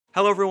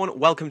Hello everyone,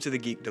 welcome to The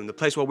Geekdom, the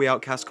place where we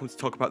outcasts come to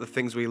talk about the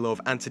things we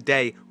love, and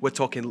today we're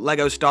talking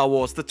LEGO Star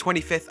Wars, the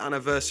 25th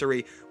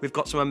anniversary. We've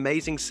got some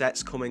amazing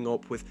sets coming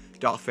up with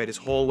Darth Vader's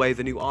hallway,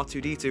 the new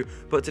R2-D2,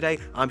 but today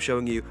I'm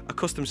showing you a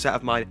custom set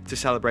of mine to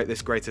celebrate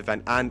this great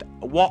event, and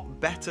what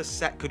better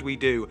set could we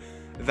do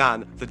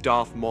than the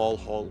Darth Maul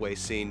hallway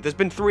scene. There's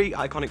been 3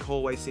 iconic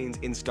hallway scenes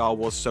in Star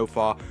Wars so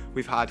far.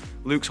 We've had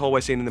Luke's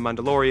hallway scene in The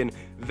Mandalorian,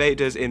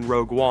 Vader's in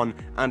Rogue One,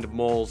 and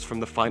Maul's from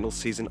the final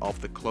season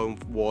of the Clone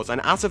Wars.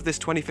 And as of this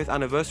 25th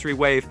anniversary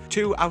wave,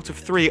 2 out of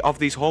 3 of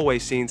these hallway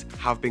scenes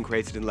have been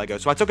created in LEGO.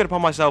 So I took it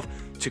upon myself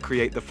to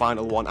create the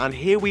final one, and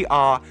here we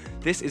are.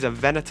 This is a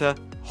Venator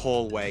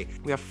hallway.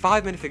 We have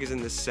 5 minifigures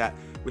in this set.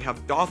 We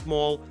have Darth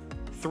Maul,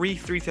 3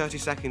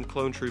 332nd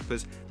clone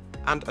troopers,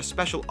 and a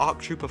special ARC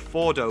Trooper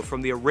Fordo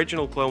from the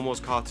original Clone Wars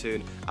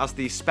cartoon as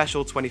the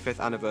special 25th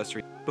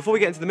anniversary. Before we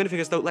get into the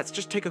minifigures though, let's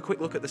just take a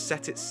quick look at the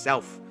set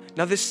itself.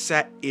 Now this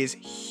set is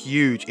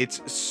huge.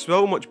 It's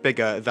so much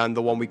bigger than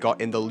the one we got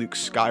in the Luke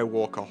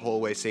Skywalker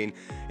hallway scene.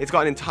 It's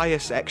got an entire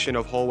section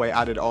of hallway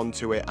added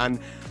onto it, and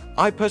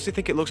I personally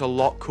think it looks a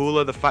lot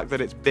cooler. The fact that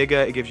it's bigger,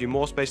 it gives you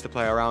more space to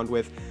play around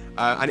with,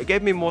 and it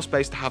gave me more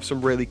space to have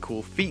some really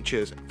cool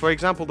features. For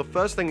example, the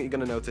first thing that you're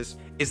going to notice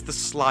is the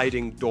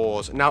sliding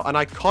doors. Now, an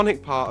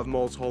iconic part of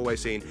Maul's hallway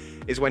scene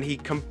is when he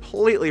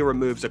completely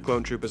removes a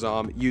clone trooper's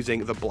arm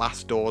using the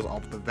blast doors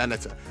of the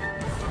Venator.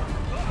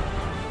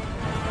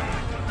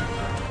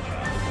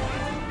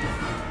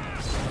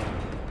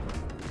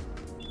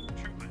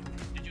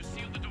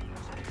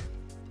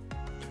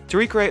 To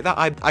recreate that,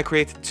 I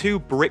created 2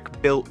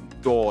 brick-built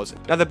doors.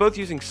 Now they're both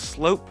using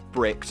slope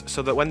bricks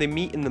so that when they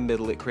meet in the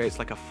middle it creates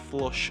like a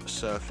flush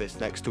surface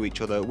next to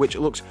each other, which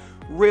looks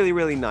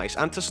really nice.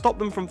 And to stop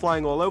them from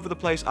flying all over the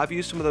place, I've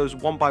used some of those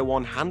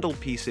 1x1 handle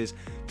pieces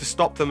to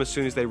stop them as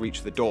soon as they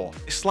reach the door.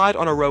 They slide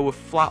on a row of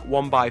flat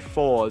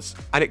 1x4s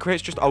and it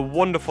creates just a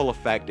wonderful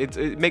effect.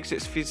 It makes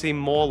it seem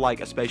more like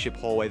a spaceship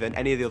hallway than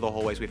any of the other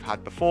hallways we've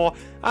had before,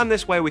 and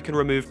this way we can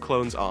remove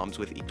clones' arms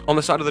with each. On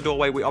the side of the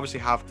doorway we obviously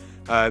have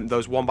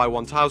those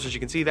 1x1 tiles, as you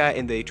can see there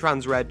in the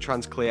trans red,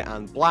 trans clear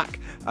and black.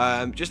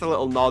 Just a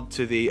little nod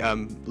to the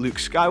Luke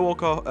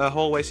Skywalker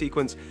hallway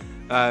sequence,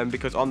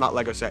 because on that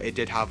LEGO set it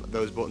did have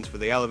those buttons for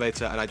the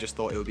elevator, and I just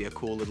thought it would be a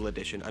cool little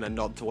addition and a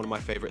nod to one of my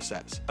favourite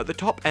sets. At the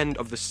top end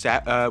of the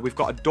set we've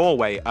got a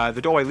doorway.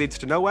 The doorway leads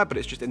to nowhere, but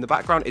it's just in the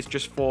background. It's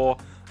just for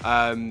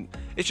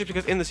it's just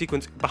because in the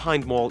sequence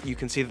behind Maul you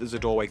can see that there's a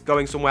doorway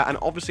going somewhere, and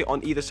obviously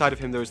on either side of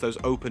him there's those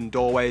open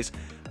doorways.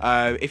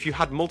 If you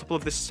had multiple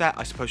of this set,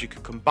 I suppose you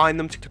could combine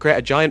them to create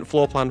a giant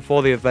floor plan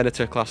for the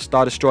Venator class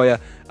Star Destroyer,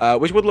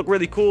 which would look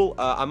really cool.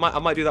 I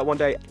might do that one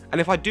day. And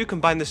if I do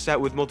combine this set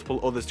with multiple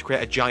others to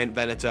create a giant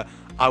Venator,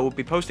 I will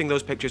be posting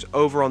those pictures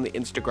over on the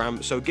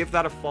Instagram, so give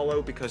that a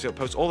follow because it'll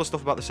post all the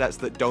stuff about the sets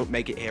that don't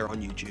make it here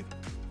on YouTube.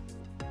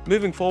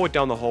 Moving forward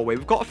down the hallway,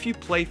 we've got a few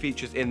play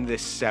features in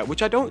this set,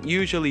 which I don't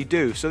usually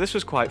do, so this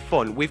was quite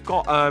fun. We've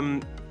got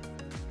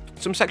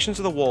some sections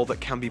of the wall that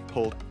can be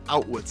pulled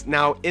outwards.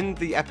 Now, in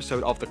the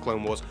episode of the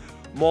Clone Wars,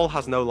 Maul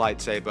has no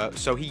lightsaber,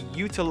 so he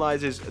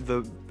utilizes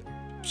the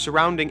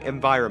surrounding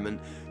environment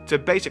to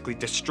basically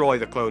destroy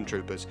the clone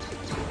troopers.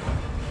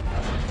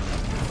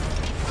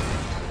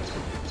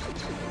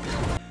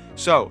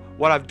 So,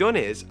 what I've done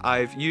is,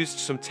 I've used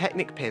some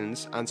Technic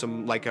pins and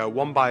some like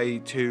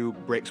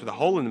 1x2 bricks with a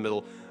hole in the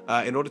middle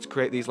in order to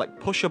create these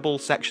like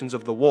pushable sections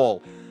of the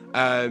wall.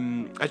 As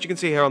you can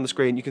see here on the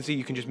screen, you can see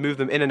you can just move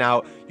them in and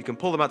out. You can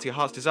pull them out to your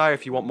heart's desire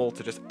if you want Maul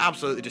to just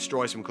absolutely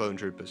destroy some clone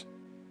troopers.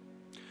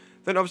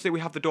 Then obviously we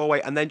have the doorway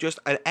and then just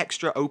an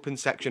extra open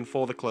section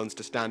for the clones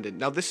to stand in.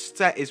 Now this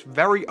set is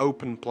very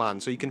open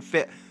plan, so you can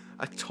fit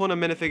a ton of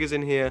minifigures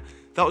in here.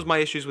 That was my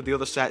issues with the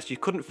other sets. You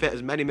couldn't fit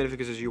as many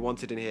minifigures as you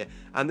wanted in here.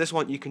 And this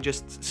one, you can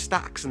just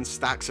stacks and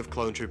stacks of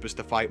clone troopers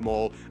to fight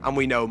Maul. And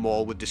we know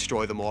Maul would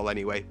destroy them all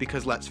anyway,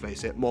 because let's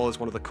face it, Maul is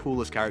one of the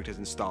coolest characters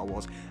in Star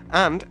Wars.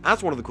 And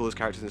as one of the coolest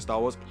characters in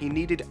Star Wars, he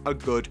needed a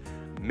good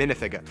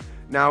minifigure.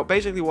 Now,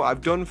 basically what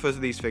I've done for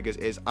these figures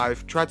is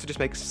I've tried to just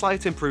make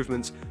slight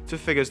improvements to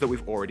figures that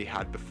we've already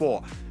had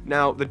before.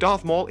 Now, the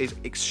Darth Maul is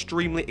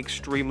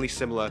extremely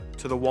similar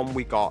to the one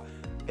we got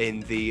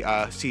in the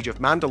Siege of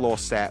Mandalore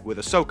set with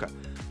Ahsoka.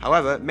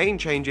 However, main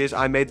changes,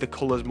 I made the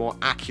colours more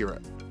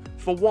accurate.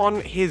 For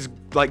one, his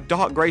like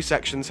dark grey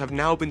sections have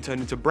now been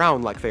turned into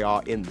brown like they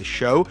are in the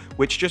show,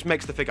 which just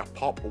makes the figure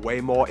pop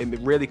way more. It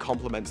really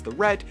complements the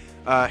red.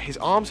 His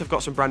arms have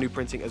got some brand new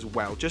printing as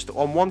well. Just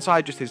on one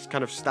side, just his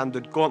kind of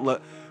standard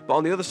gauntlet, but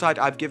on the other side,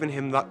 I've given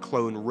him that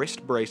clone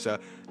wrist bracer.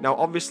 Now,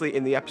 obviously,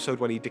 in the episode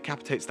when he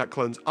decapitates that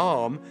clone's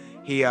arm,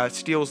 he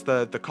steals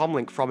the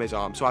comlink from his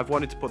arm, so I've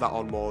wanted to put that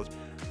on more.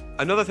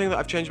 Another thing that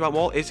I've changed about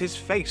Maul is his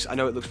face. I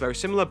know it looks very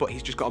similar, but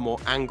he's just got a more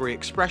angry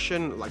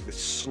expression, like this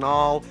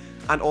snarl,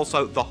 and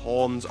also the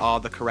horns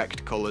are the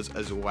correct colours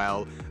as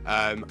well.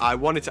 I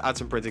wanted to add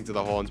some printing to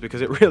the horns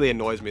because it really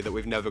annoys me that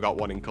we've never got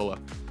one in colour.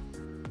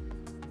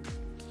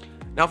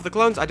 Now for the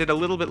clones, I did a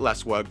little bit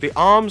less work. The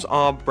arms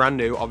are brand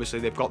new, obviously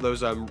they've got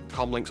those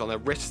comm links on their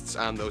wrists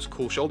and those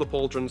cool shoulder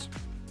pauldrons.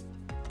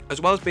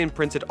 as well as being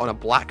printed on a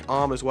black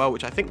arm as well,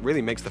 which I think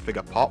really makes the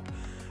figure pop.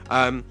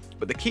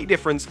 But the key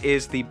difference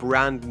is the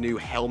brand new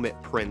helmet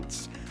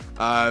prints.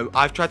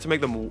 I've tried to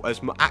make them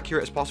as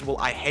accurate as possible.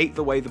 I hate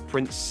the way the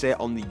prints sit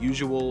on the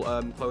usual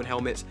clone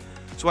helmets.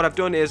 So what I've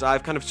done is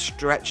I've kind of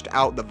stretched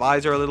out the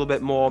visor a little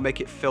bit more, make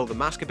it fill the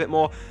mask a bit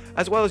more,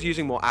 as well as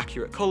using more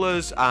accurate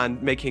colors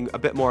and making a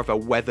bit more of a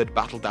weathered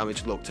battle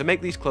damage look to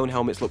make these clone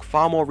helmets look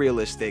far more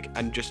realistic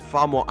and just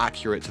far more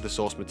accurate to the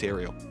source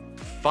material.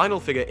 Final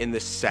figure in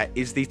this set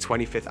is the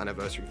 25th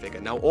anniversary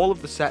figure. Now, all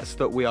of the sets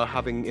that we are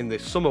having in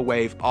this summer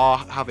wave are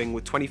having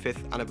with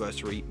 25th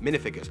anniversary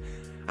minifigures.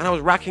 And I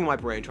was racking my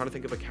brain trying to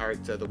think of a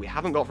character that we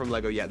haven't got from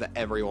LEGO yet that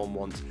everyone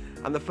wants.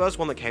 And the first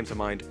one that came to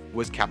mind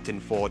was Captain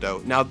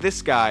Fordo. Now,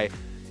 this guy,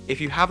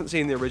 if you haven't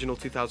seen the original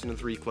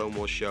 2003 Clone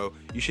Wars show,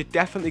 you should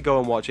definitely go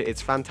and watch it.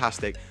 It's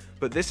fantastic.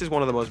 But this is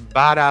one of the most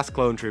badass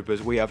clone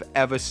troopers we have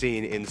ever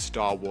seen in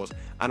Star Wars.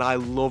 And I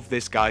love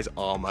this guy's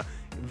armor.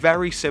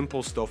 Very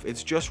simple stuff.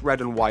 It's just red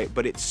and white,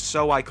 but it's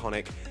so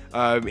iconic.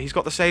 He's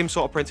got the same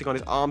sort of printing on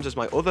his arms as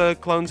my other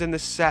clones in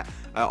this set,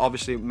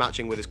 obviously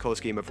matching with his color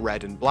scheme of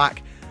red and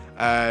black.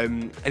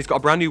 And he's got a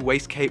brand new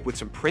waist cape with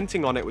some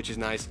printing on it, which is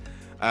nice.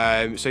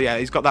 So yeah,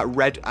 he's got that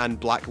red and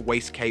black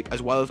waist cape,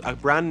 as well as a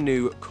brand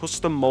new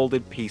custom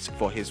molded piece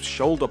for his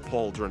shoulder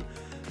pauldron.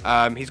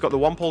 He's got the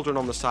one pauldron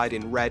on the side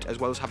in red, as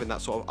well as having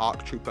that sort of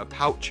ARC Trooper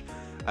pouch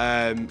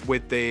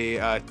with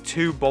the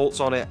 2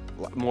 bolts on it,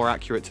 more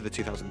accurate to the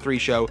 2003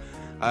 show.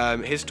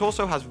 His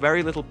torso has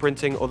very little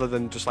printing other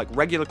than just like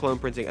regular clone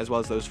printing, as well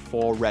as those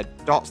 4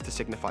 red dots to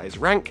signify his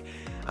rank.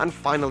 And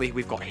finally,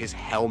 we've got his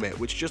helmet,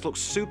 which just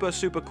looks super,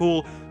 super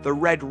cool. The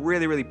red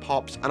really, really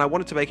pops, and I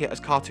wanted to make it as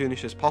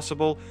cartoonish as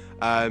possible.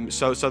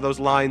 So those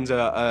lines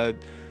are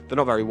they're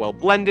not very well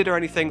blended or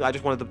anything. I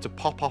just wanted them to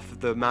pop off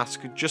the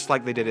mask just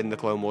like they did in the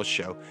Clone Wars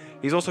show.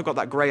 He's also got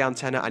that grey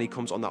antenna, and he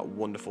comes on that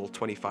wonderful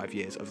 25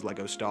 years of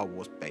LEGO Star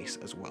Wars base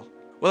as well.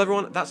 Well,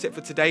 everyone, that's it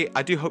for today.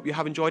 I do hope you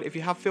have enjoyed. If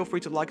you have, feel free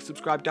to like and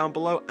subscribe down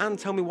below, and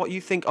tell me what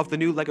you think of the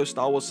new LEGO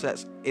Star Wars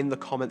sets in the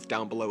comments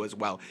down below as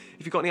well.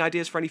 If you've got any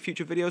ideas for any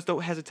future videos,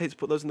 don't hesitate to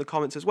put those in the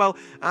comments as well.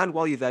 And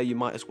while you're there, you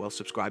might as well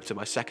subscribe to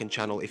my second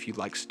channel if you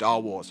like Star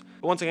Wars.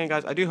 But once again,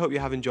 guys, I do hope you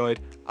have enjoyed.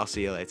 I'll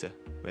see you later.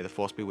 May the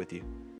Force be with you.